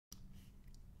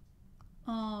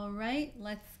All right,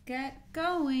 let's get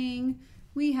going.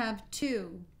 We have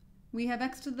 2. We have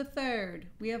x to the third.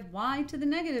 We have y to the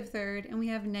negative third, and we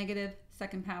have negative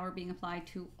second power being applied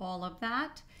to all of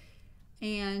that.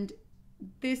 And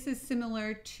this is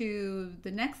similar to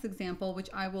the next example, which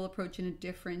I will approach in a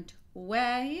different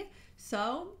way.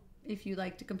 So if you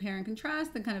like to compare and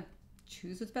contrast, then kind of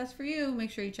choose what's best for you.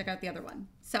 Make sure you check out the other one.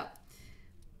 So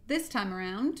this time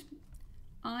around,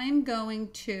 I'm going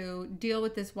to deal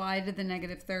with this y to the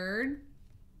negative third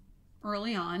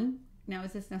early on. Now,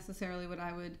 is this necessarily what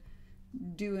I would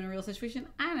do in a real situation?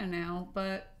 I don't know,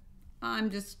 but I'm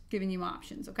just giving you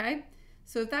options, okay?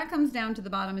 So if that comes down to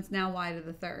the bottom, it's now y to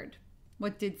the third.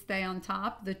 What did stay on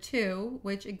top? The 2,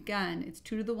 which again, it's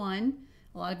 2 to the 1.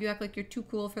 A lot of you act like you're too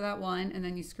cool for that 1, and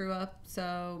then you screw up,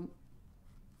 so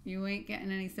you ain't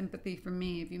getting any sympathy from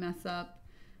me if you mess up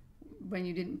when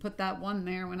you didn't put that 1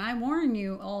 there, when I warn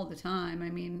you all the time. I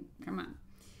mean, come on.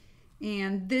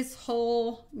 And this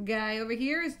whole guy over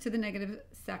here is to the negative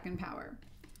second power.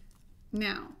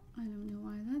 Now, I don't know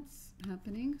why that's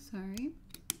happening, sorry.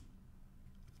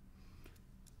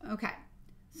 Okay,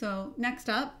 so next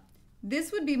up,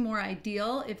 this would be more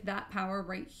ideal if that power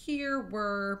right here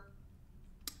were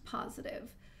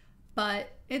positive,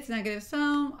 but it's negative,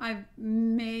 so I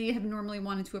may have normally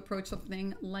wanted to approach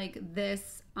something like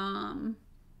this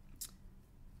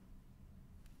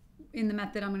in the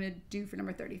method I'm going to do for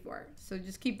number 34. So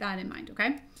just keep that in mind,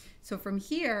 okay? So from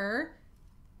here,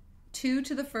 2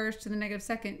 to the first to the negative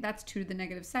second, that's 2 to the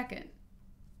negative second.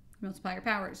 Multiply your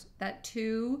powers. That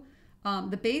 2,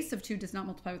 the base of 2 does not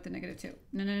multiply with the negative 2.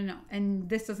 No, no, no, no. And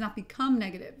this does not become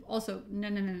negative. Also, no,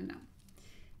 no, no, no, no.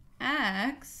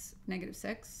 X, negative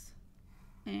 6,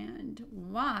 and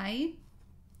y,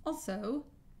 also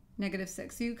negative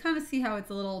 6. So you kind of see how it's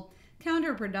a little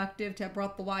counterproductive to have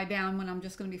brought the y down when I'm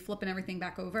just going to be flipping everything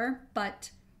back over. But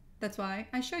that's why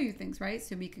I show you things, right?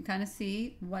 So we can kind of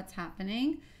see what's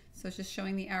happening. So it's just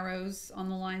showing the arrows on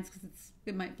the lines because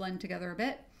it might blend together a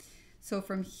bit. So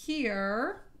from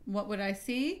here, what would I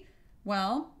see?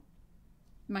 Well,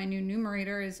 my new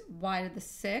numerator is y to the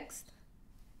 6th.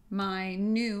 My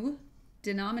new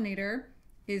denominator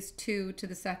is 2 to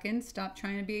the second. Stop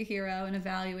trying to be a hero and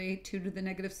evaluate 2 to the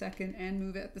negative second and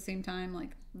move it at the same time.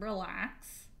 Like,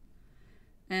 relax.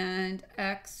 And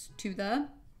x to the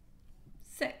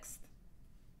 6th.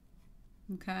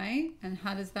 Okay, and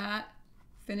how does that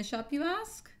finish up, you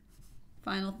ask?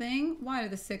 Final thing, y to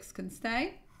the 6th can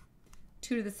stay.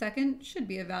 2 to the second should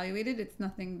be evaluated. It's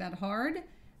nothing that hard.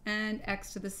 And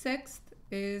x to the 6th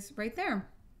is right there.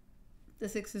 The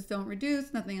 6's don't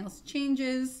reduce, nothing else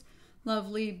changes.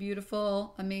 Lovely,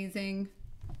 beautiful, amazing,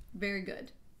 very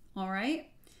good. All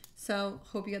right, so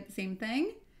hope you get the same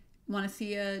thing. Want to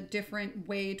see a different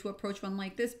way to approach one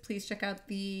like this? Please check out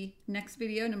the next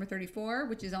video, number 34,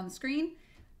 which is on the screen.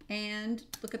 And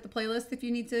look at the playlist if you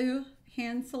need to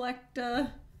hand select the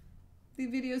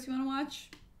videos you want to watch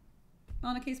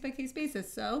on a case-by-case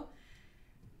basis. So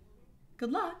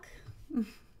good luck.